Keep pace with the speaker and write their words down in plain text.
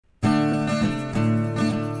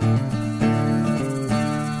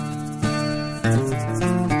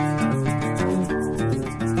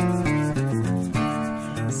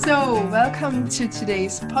welcome to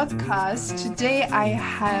today's podcast. Today I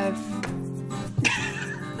have,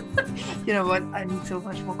 you know what, I need so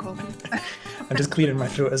much more coffee. I'm just clearing my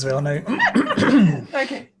throat as well now.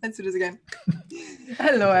 Okay, let's do this again.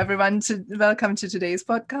 Hello everyone, welcome to today's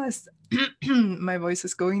podcast. My voice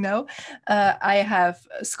is going now. I have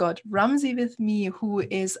Scott Ramsey with me, who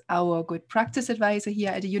is our good practice advisor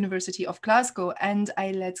here at the University of Glasgow, and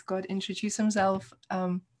I let Scott introduce himself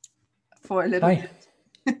for a little Hi. bit.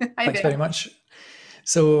 Hi. Thanks very much.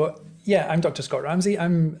 So, I'm Dr. Scott Ramsey.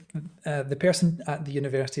 I'm the person at the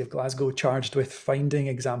University of Glasgow charged with finding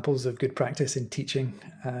examples of good practice in teaching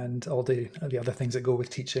and all the other things that go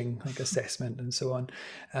with teaching, like assessment and so on,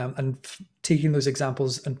 and taking those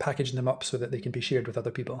examples and packaging them up so that they can be shared with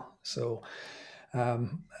other people. So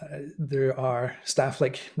there are staff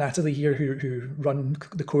like Natalie here who run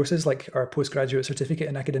the courses, like our postgraduate certificate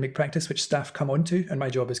in academic practice, which staff come onto, and my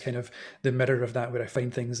job is kind of the mirror of that, where I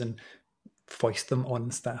find things and foist them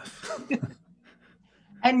on staff.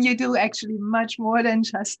 And you do actually much more than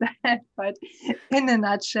just that, but in a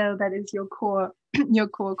nutshell, that is your core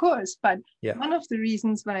course. But one of the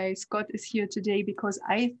reasons why Scott is here today, because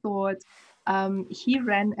I thought he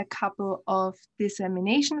ran a couple of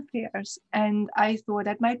dissemination fairs, and I thought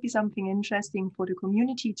that might be something interesting for the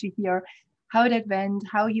community to hear how that went,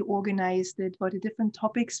 how you organized it, what the different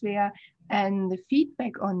topics were, and the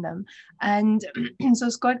feedback on them. And so,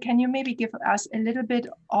 Scott, can you maybe give us a little bit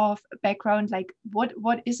of background, like what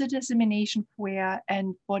is a dissemination fair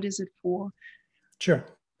and what is it for? Sure.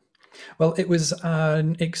 Well, it was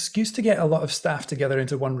an excuse to get a lot of staff together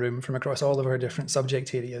into one room from across all of our different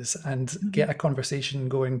subject areas and get a conversation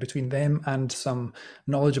going between them and some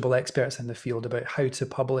knowledgeable experts in the field about how to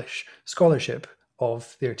publish scholarship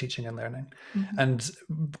of their teaching and learning. And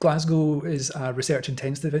Glasgow is a research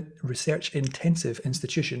intensive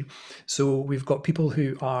institution. So we've got people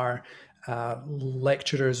who are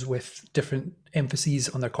lecturers with different emphases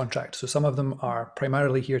on their contract. So some of them are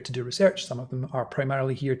primarily here to do research, some of them are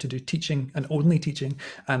primarily here to do teaching and only teaching,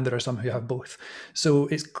 and there are some who have both. So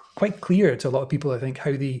it's quite clear to a lot of people, I think,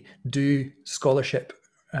 how they do scholarship,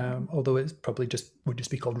 although it's probably would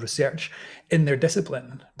just be called research in their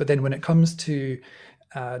discipline. But then when it comes to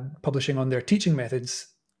publishing on their teaching methods,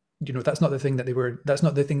 that's not the thing that's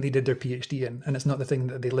not the thing they did their PhD in, and it's not the thing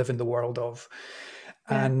that they live in the world of.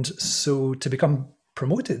 And so to become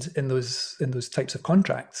promoted in those types of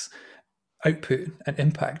contracts, output and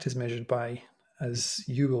impact is measured by, as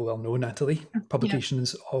you will well know, Natalie,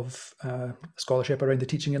 publications of scholarship around the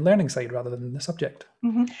teaching and learning side rather than the subject.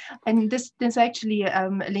 And this actually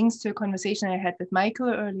links to a conversation I had with Michael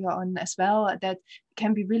earlier on as well, that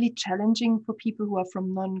can be really challenging for people who are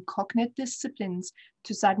from non-cognitive disciplines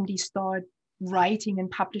to suddenly start writing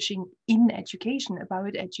and publishing in education,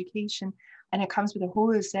 about education. And it comes with a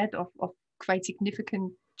whole set of quite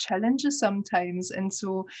significant challenges sometimes. And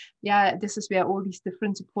so, this is where all these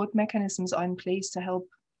different support mechanisms are in place to help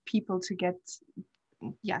people to get,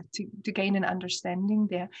 to gain an understanding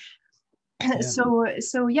there. So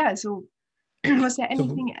was there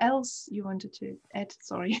anything else you wanted to add?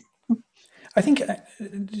 Sorry. I think,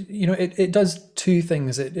 it does two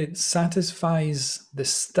things. It satisfies the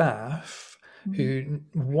staff who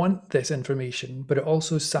want this information, but it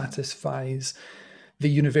also satisfies the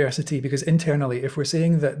university, because internally, if we're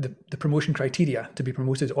saying that the promotion criteria to be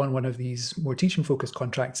promoted on one of these more teaching focused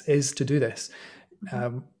contracts is to do this,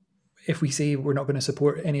 if we say we're not going to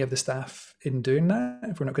support any of the staff in doing that,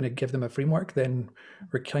 if we're not going to give them a framework, then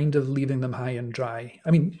we're kind of leaving them high and dry.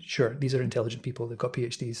 I mean, sure, these are intelligent people, they've got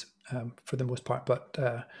PhDs for the most part, but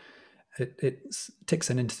it ticks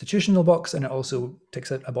an institutional box, and it also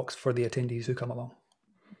ticks a box for the attendees who come along.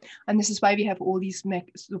 And this is why we have all these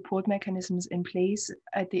support mechanisms in place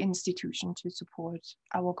at the institution to support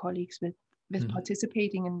our colleagues with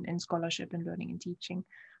participating in scholarship and learning and teaching.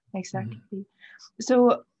 Exactly.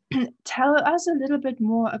 So tell us a little bit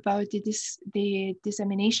more about the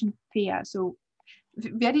dissemination fair. So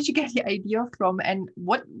where did you get the idea from, and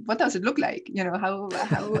what does it look like?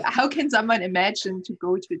 How can someone imagine to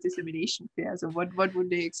go to a dissemination fair? So what would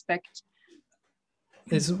they expect?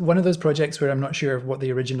 It's one of those projects where I'm not sure what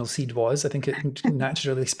the original seed was. I think it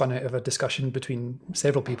naturally spun out of a discussion between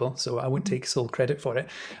several people, so I won't take sole credit for it.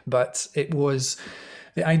 But it was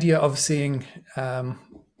the idea of saying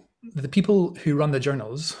the people who run the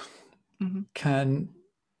journals can...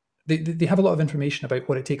 They have a lot of information about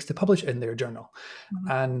what it takes to publish in their journal.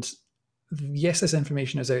 And yes, this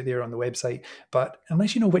information is out there on the website, but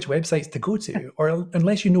unless you know which websites to go to, or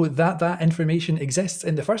unless you know that information exists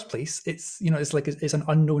in the first place, it's an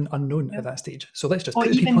unknown at that stage. So let's just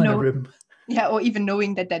put people in a room. Yeah, or even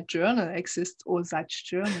knowing that that journal exists, or such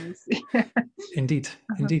journals. Indeed,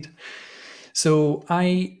 indeed. So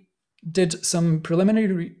I did some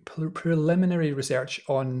preliminary research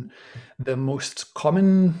on the most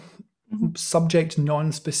common subject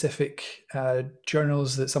non-specific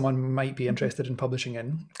journals that someone might be interested in publishing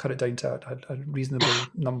in, cut it down to a reasonable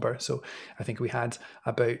number. So I think we had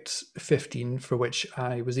about 15 for which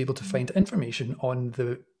I was able to find information on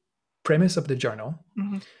the premise of the journal,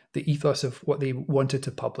 the ethos of what they wanted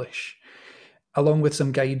to publish, along with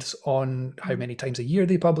some guides on how many times a year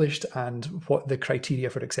they published and what the criteria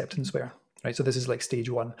for acceptance were. Right, so this is like stage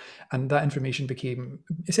one, and that information became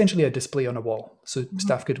essentially a display on a wall, so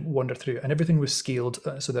staff could wander through, and everything was scaled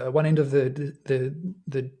so that at one end of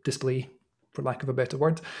the display, for lack of a better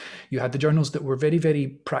word, you had the journals that were very, very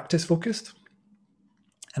practice focused,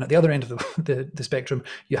 and at the other end of the spectrum,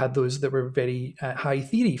 you had those that were very high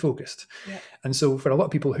theory focused. Yeah. And so for a lot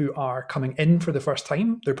of people who are coming in for the first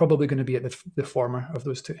time, they're probably going to be at the former of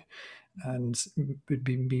those two. And would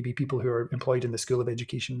be maybe people who are employed in the School of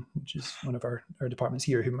Education, which is one of our departments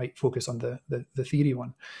here, who might focus on the theory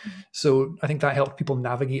one. So I think that helped people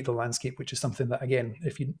navigate the landscape, which is something that, again,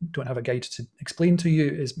 if you don't have a guide to explain to you,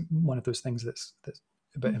 is one of those things that's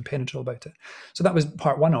a bit impenetrable about it. So that was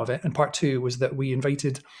part one of it. And part two was that we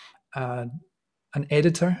invited an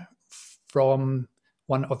editor from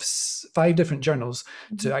one of 5 different journals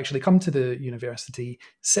to actually come to the university,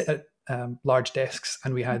 sit at large desks,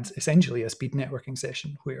 and we had essentially a speed networking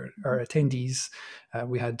session where our attendees,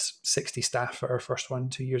 we had 60 staff at our first one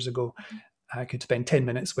 2 years ago, could spend 10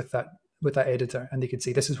 minutes with that editor, and they could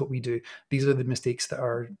say, this is what we do. These are the mistakes that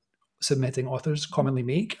our submitting authors commonly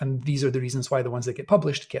make, and these are the reasons why the ones that get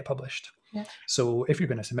published. Yeah. So if you're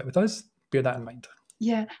going to submit with us, bear that in mind.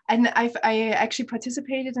 Yeah, and I actually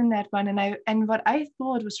participated in that one, and what I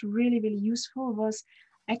thought was really, really useful was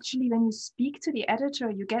actually when you speak to the editor,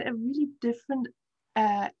 you get a really different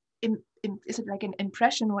is it like an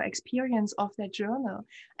impression or experience of that journal.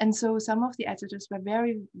 And so some of the editors were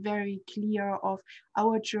very, very clear of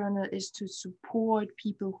our journal is to support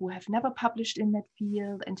people who have never published in that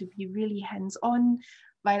field and to be really hands-on,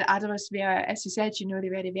 while others were, as you said, they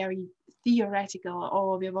were very theoretical,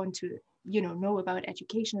 or we want to know about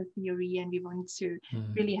educational theory, and we want to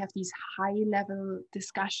really have these high level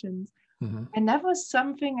discussions. And that was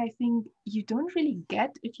something I think you don't really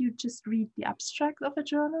get if you just read the abstract of a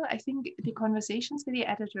journal. I think the conversations with the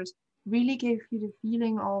editors really gave you the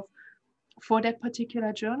feeling of, for that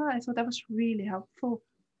particular journal, I thought that was really helpful.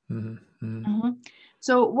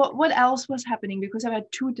 So what else was happening? Because there were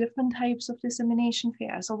 2 different types of dissemination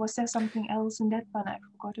fairs. So was there something else in that one I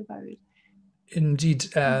forgot about? Indeed,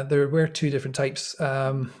 there were 2 different types.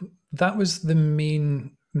 That was the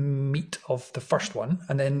main meat of the first one,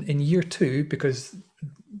 and then in year 2, because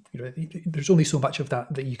there's only so much of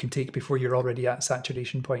that you can take before you're already at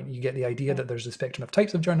saturation point. You get the idea that there's a spectrum of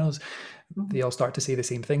types of journals. They all start to say the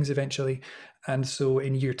same things eventually, and so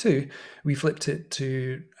in year 2 we flipped it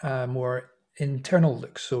to more internal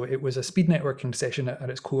look. So it was a speed networking session at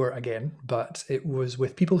its core again, but it was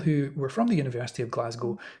with people who were from the University of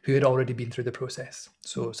Glasgow who had already been through the process.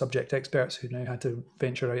 So subject experts who now had to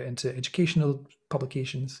venture out into educational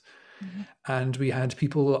publications. And we had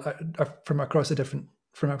people from across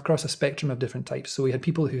a spectrum of different types. So we had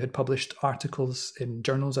people who had published articles in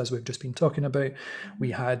journals, as we've just been talking about.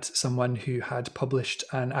 We had someone who had published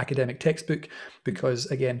an academic textbook, because,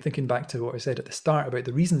 again, thinking back to what I said at the start about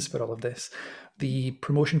the reasons for all of this, the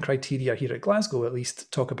promotion criteria here at Glasgow, at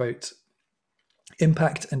least, talk about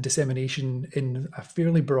impact and dissemination in a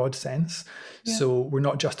fairly broad sense. Yeah. So we're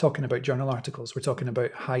not just talking about journal articles, we're talking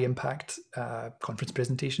about high impact conference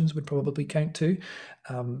presentations would probably count too.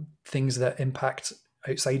 Things that impact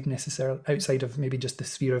outside of maybe just the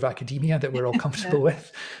sphere of academia that we're all comfortable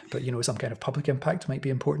with, but some kind of public impact might be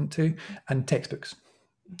important too. And textbooks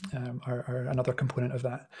are another component of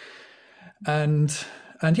that. And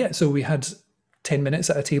yeah, so we had 10 minutes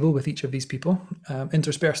at a table with each of these people,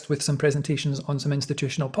 interspersed with some presentations on some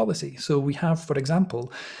institutional policy. So we have, for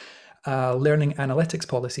example, learning analytics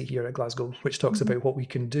policy here at Glasgow, which talks about what we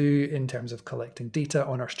can do in terms of collecting data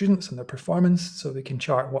on our students and their performance, so we can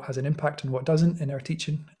chart what has an impact and what doesn't in our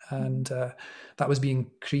teaching. And that was being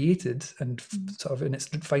created and sort of in its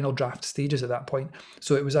final draft stages at that point.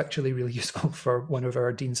 So it was actually really useful for one of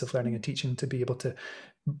our deans of learning and teaching to be able to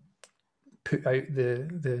put out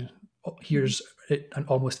here's an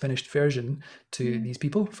almost finished version to these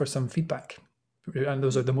people for some feedback. and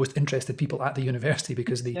those are the most interested people at the university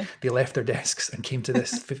because they left their desks and came to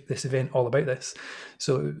this event all about this.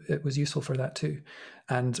 So it was useful for that too.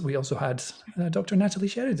 And we also had Dr. Natalie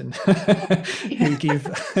Sheridan, who gave...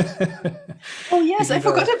 Oh, yes, I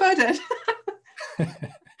forgot about it.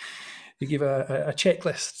 Who gave a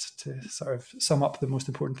checklist to sort of sum up the most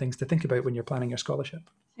important things to think about when you're planning your scholarship.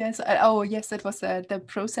 Yes. Yes, that was the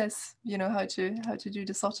process, how to do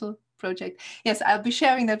the SoTL project. Yes, I'll be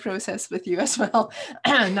sharing that process with you as well.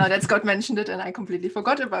 Now that Scott mentioned it and I completely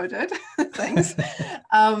forgot about it. Thanks.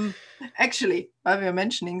 Actually, while we are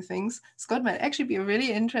mentioning things, Scott might actually be a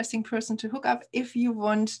really interesting person to hook up if you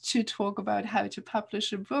want to talk about how to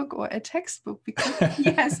publish a book or a textbook, because he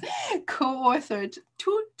has co-authored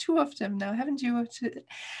two of them now, haven't you?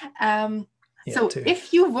 So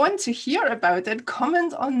if you want to hear about it,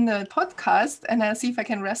 comment on the podcast and I'll see if I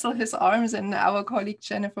can wrestle his arms and our colleague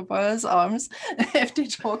Jennifer Boyle's arms if they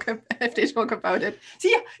talk about it.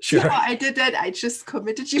 See, sure. See how I did that? I just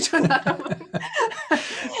committed you to another one.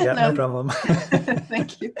 Yeah, no problem.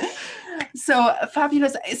 Thank you. So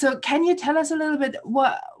fabulous. So can you tell us a little bit,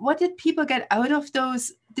 what did people get out of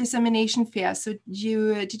those dissemination fairs? So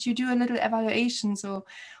did you do a little evaluation? So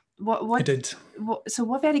what I did. So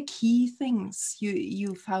what were the key things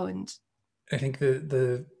you found? I think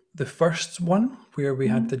the first one where we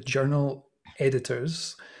had the journal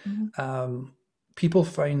editors, people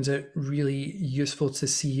found it really useful to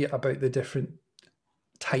see about the different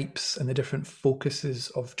types and the different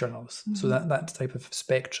focuses of journals. So that type of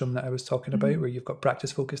spectrum that I was talking about, where you've got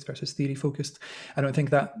practice focused versus theory focused. I don't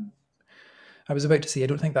think that I was about to say, I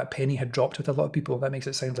don't think that penny had dropped with a lot of people. That makes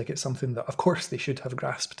it sound like it's something that, of course, they should have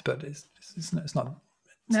grasped, but it's not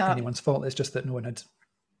anyone's fault. It's just that no one had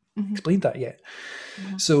explained that yet.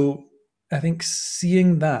 So I think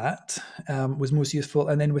seeing that was most useful.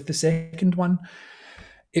 And then with the second one,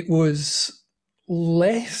 it was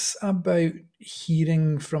less about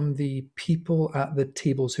hearing from the people at the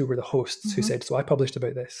tables who were the hosts who said, so I published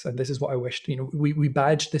about this, and this is what I wished. We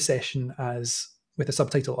badged the session as with a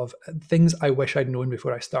subtitle of things I wish I'd known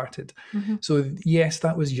before I started. So yes,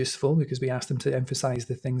 that was useful because we asked them to emphasize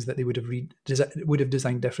the things that they would have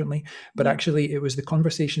designed differently. But actually, it was the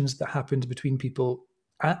conversations that happened between people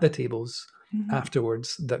at the tables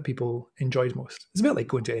afterwards that people enjoyed most. It's a bit like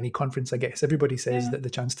going to any conference, I guess. Everybody says that the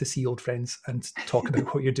chance to see old friends and talk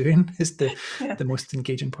about what you're doing is the most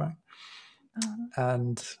engaging part.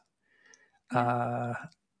 And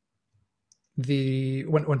the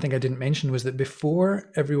one thing I didn't mention was that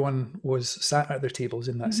before everyone was sat at their tables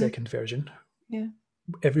in that second version,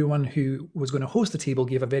 everyone who was going to host the table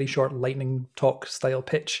gave a very short lightning talk style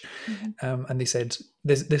pitch. And they said,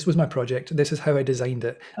 this was my project, this is how I designed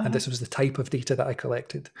it, and this was the type of data that I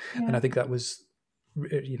collected. And I think that was,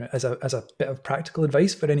 as a bit of practical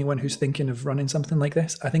advice for anyone who's thinking of running something like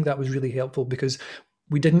this, I think that was really helpful because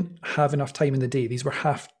we didn't have enough time in the day. These were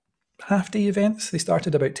half-day events. They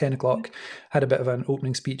started about 10 o'clock, had a bit of an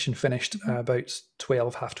opening speech and finished about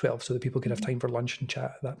 12, so that people could have time for lunch and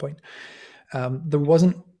chat at that point. There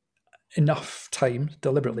wasn't enough time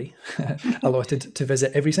deliberately allotted to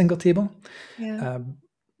visit every single table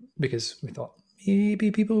because we thought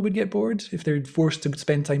maybe people would get bored if they're forced to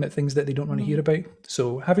spend time at things that they don't want to hear about.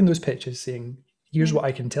 So having those pitches saying, here's what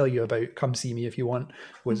I can tell you about, come see me if you want,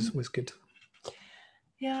 was good.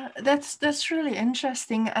 Yeah, that's really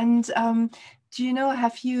interesting. And do you know,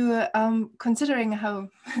 have you, considering how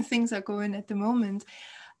things are going at the moment,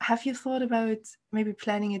 have you thought about maybe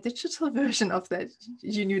planning a digital version of that?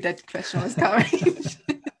 You knew that question was coming.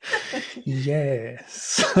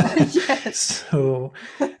 Yes. Yes. So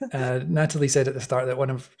Natalie said at the start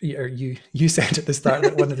that you said at the start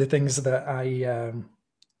that one of the things that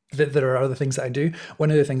that there are other things that I do. One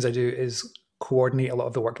of the things I do is coordinate a lot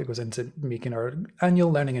of the work that goes into making our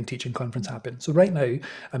annual learning and teaching conference happen. So right now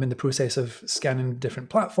I'm in the process of scanning different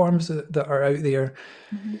platforms that are out there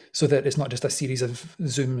so that it's not just a series of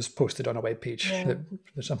Zooms posted on a web page. That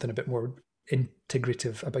there's something a bit more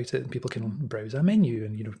integrative about it, and people can browse a menu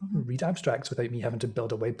and read abstracts without me having to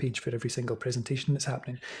build a web page for every single presentation that's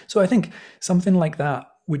happening. So I think something like that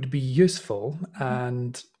would be useful,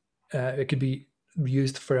 and it could be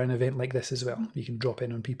used for an event like this as well. You can drop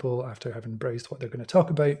in on people after having browsed what they're going to talk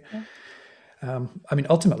about. I mean,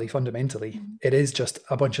 ultimately, fundamentally, it is just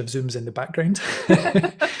a bunch of Zooms in the background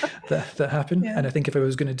that happen. And I think if I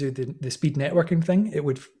was going to do the speed networking thing, it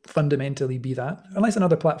would fundamentally be that, unless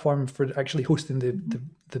another platform for actually hosting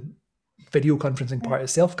the video conferencing part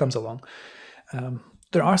itself comes along.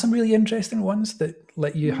 There are some really interesting ones that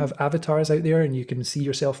let you have avatars out there and you can see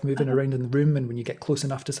yourself moving around in the room. And when you get close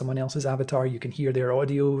enough to someone else's avatar, you can hear their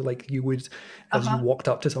audio like you would as you walked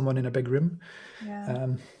up to someone in a big room.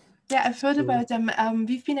 Yeah, I've heard about them.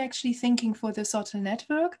 We've been actually thinking for the SoTL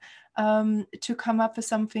network to come up with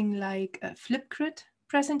something like Flipgrid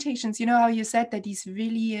presentations. You know how you said that these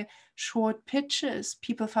really short pitches,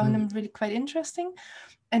 people found them really quite interesting.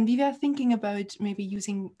 And we were thinking about maybe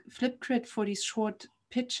using Flipgrid for these short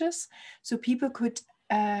pitches so people could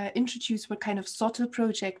introduce what kind of SoTL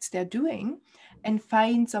projects they're doing and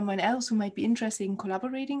find someone else who might be interested in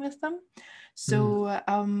collaborating with them. So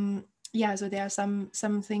yeah, so there are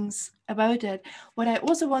some things about it. What I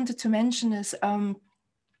also wanted to mention is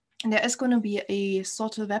there is going to be a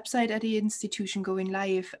SoTL website at the institution going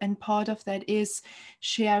live, and part of that is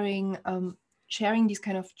sharing these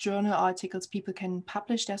kind of journal articles people can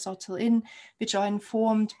publish their SoTL in, which are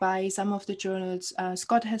informed by some of the journals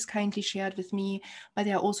Scott has kindly shared with me, but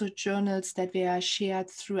there are also journals that were shared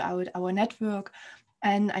throughout our network,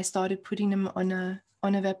 and I started putting them on a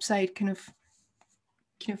website, kind of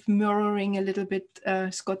mirroring a little bit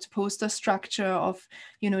Scott's poster structure of,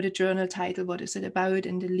 the journal title, what is it about,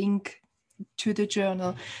 and the link to the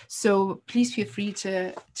journal. So please feel free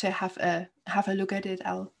to have a look at it.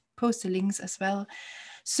 I'll post the links as well.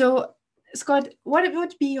 So Scott, what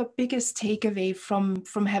would be your biggest takeaway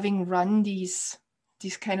from having run these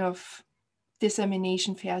kind of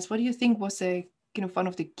dissemination fairs? What do you think was one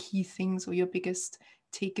of the key things or your biggest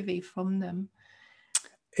takeaway from them?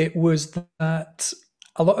 It was that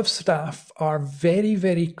a lot of staff are very,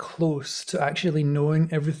 very close to actually knowing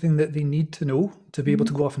everything that they need to know to be able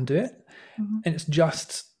to go off and do it. And it's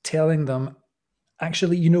just telling them,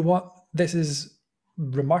 actually, you know what, this is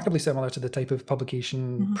remarkably similar to the type of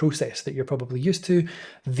publication process that you're probably used to.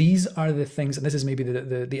 These are the things, and this is maybe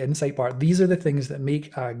the insight part, these are the things that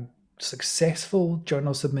make a successful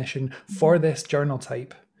journal submission for this journal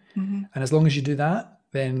type. And as long as you do that,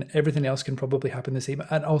 then everything else can probably happen the same.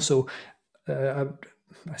 And also,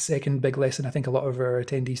 a second big lesson I think a lot of our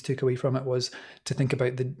attendees took away from it was to think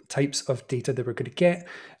about the types of data that we're going to get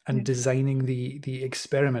and designing the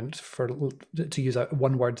experiment, for, to use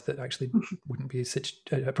one word that actually wouldn't be such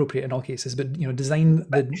appropriate in all cases, but design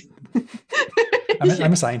the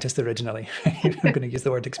I'm a scientist originally. I'm going to use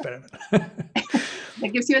the word experiment.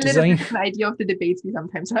 That gives you a little bit of an idea of the debates we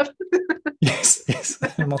sometimes have. yes,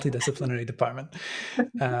 a multidisciplinary department.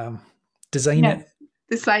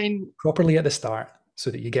 Design properly at the start so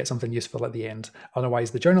that you get something useful at the end. Otherwise,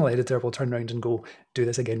 the journal editor will turn around and go, do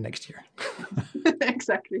this again next year.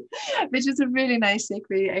 Exactly. Which is a really nice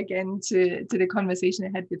segue again to the conversation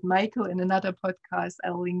I had with Michael in another podcast.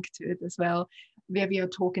 I'll link to it as well, where we are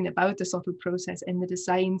talking about the SoTL process and the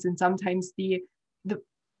designs, and sometimes the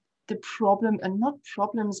problem, and not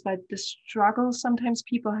problems, but the struggles sometimes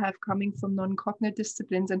people have coming from non-cognitive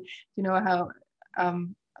disciplines. And how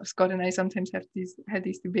Scott and I sometimes had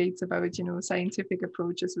these debates about scientific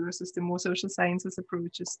approaches versus the more social sciences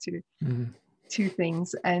approaches to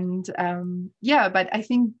things. And but I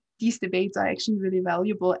think these debates are actually really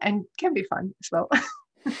valuable and can be fun as well.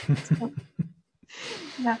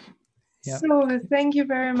 Yeah. So thank you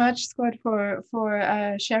very much, Scott, for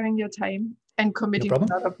sharing your time and committing to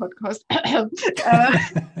another podcast.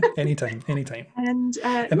 Anytime. And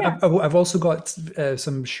I've also got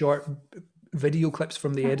some short video clips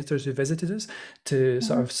from the editors who visited us to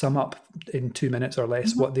sort of sum up in 2 minutes or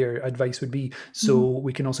less what their advice would be. So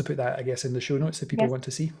we can also put that, I guess, in the show notes if people want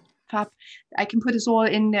to see. Fab. I can put this all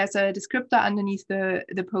in as a descriptor underneath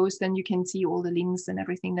the post, and you can see all the links and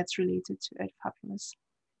everything that's related to it. Fabulous.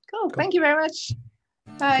 Cool. Thank you very much.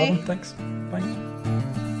 Bye. No problem. Thanks. Bye.